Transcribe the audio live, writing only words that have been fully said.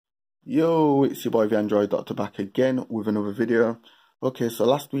Yo, it's your boy the Android Doctor back again with another video. Okay, so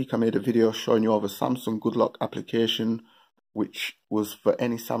last week I made a video showing you all the Samsung Good Lock application, which was for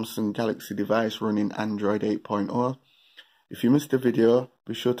any Samsung Galaxy device running Android 8.0. If you missed the video,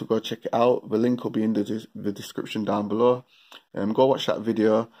 be sure to go check it out. The link will be in the description down below. Go watch that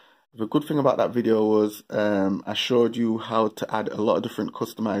video. The good thing about that video was I showed you how to add a lot of different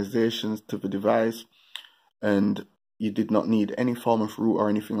customizations to the device, and you did not need any form of root or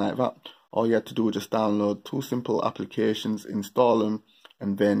anything like that. All you had to do was just download two simple applications, install them,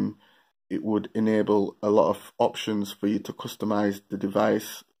 and then it would enable a lot of options for you to customize the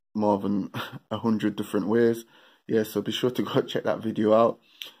device more than 100 different ways. Yeah, so be sure to go check that video out.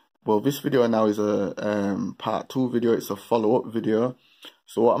 Well, this video now is a part 2 video. It's a follow-up video.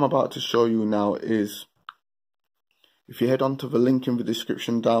 So what I'm about to show you now is, if you head on to the link in the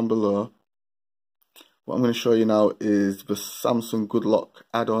description down below, what I'm going to show you now is the Samsung Good Lock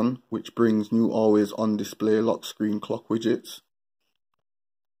add-on, which brings new always on display lock screen clock widgets.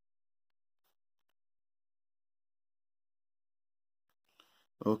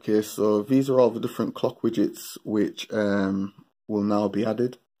 Okay, so these are all the different clock widgets which will now be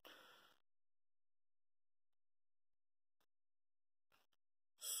added.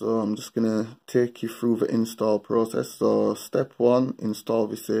 So I'm just going to take you through the install process. So step 1, install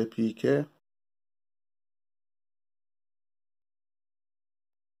this APK.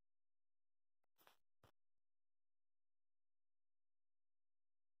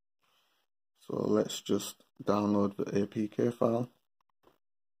 So let's just download the APK file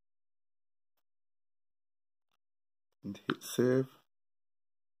and hit save.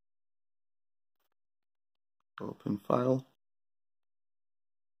 Open file.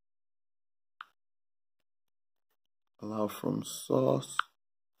 Allow from source.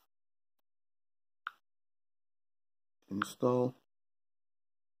 Install.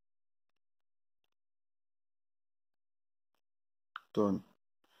 Done.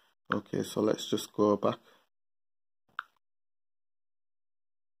 Okay, so let's just go back.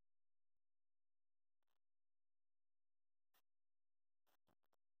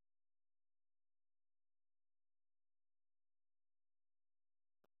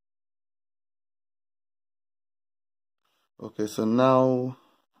 Okay, so now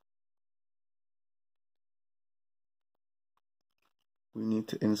we need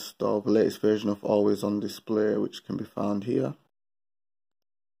to install the latest version of Always On Display, which can be found here.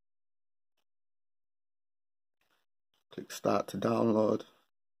 Click Start to download.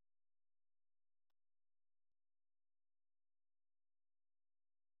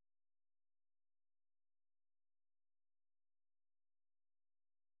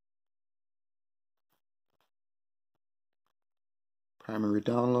 Primary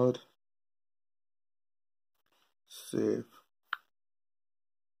download. Save.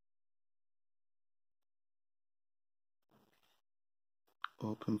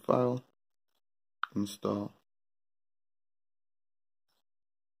 Open file. Install.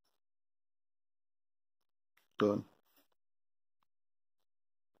 Done.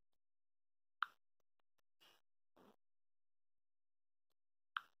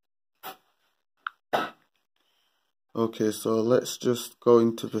 Okay, so let's just go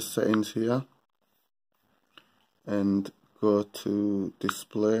into the settings here and go to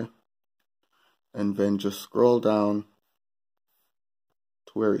display, and then just scroll down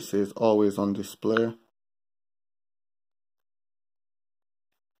to where it says Always On Display.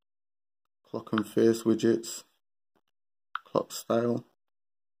 Clock and face widgets, clock style,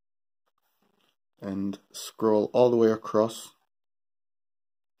 and scroll all the way across,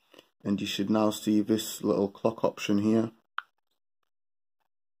 and you should now see this little clock option here.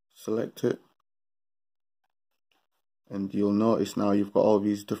 Select it, and you'll notice now you've got all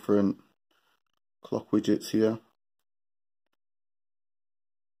these different clock widgets here.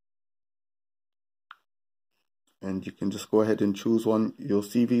 And you can just go ahead and choose one. You'll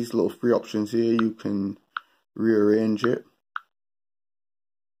see these little three options here. You can rearrange it.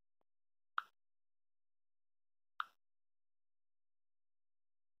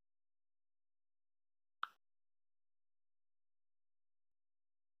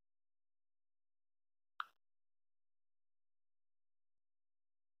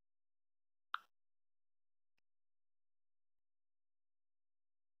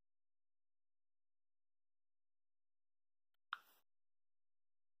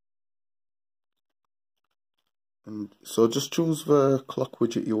 And so just choose the clock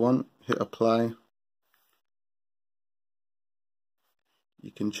widget you want, hit apply.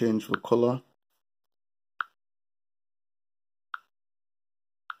 You can change the color.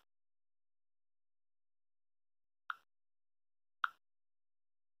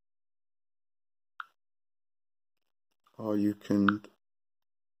 or you can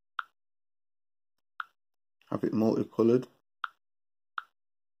have it multicolored.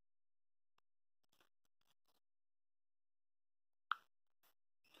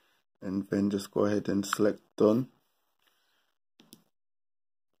 And then just go ahead and select done.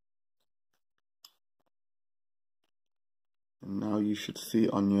 And now you should see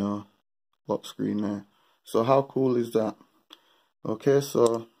it on your lock screen there. So how cool is that? Okay,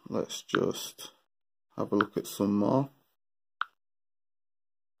 so let's just have a look at some more.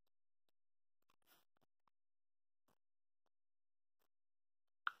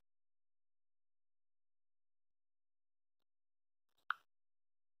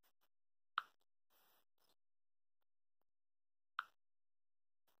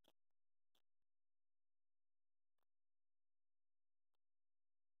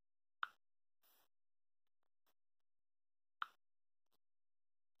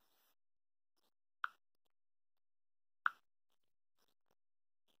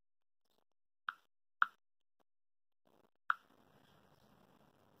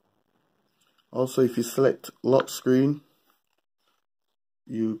 Also, if you select lock screen,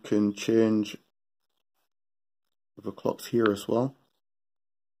 you can change the clocks here as well.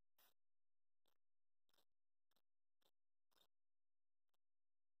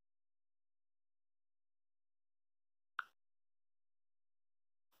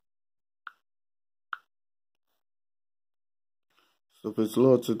 So there's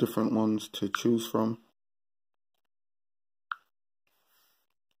loads of different ones to choose from.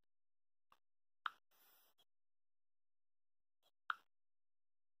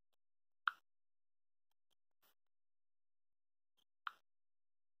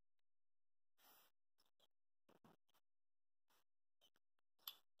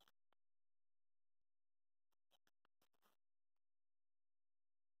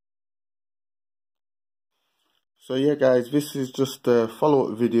 So yeah guys, this is just a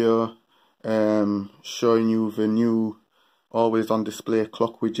follow-up video showing you the new always on display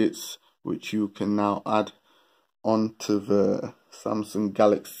clock widgets, which you can now add onto the Samsung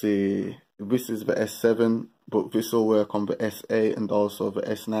Galaxy. This is the S7, but this will work on the S8 and also the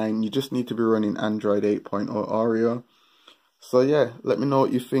S9. You just need to be running Android 8.0 Oreo. So yeah, let me know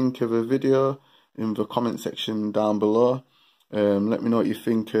what you think of the video in the comment section down below. Let me know what you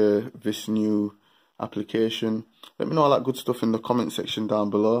think of this new application. Let me know all that good stuff in the comment section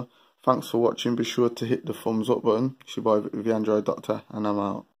down below. Thanks for watching. Be sure to hit the thumbs up button. It's your boy, the Android Doctor, and I'm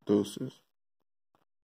out. Deuces.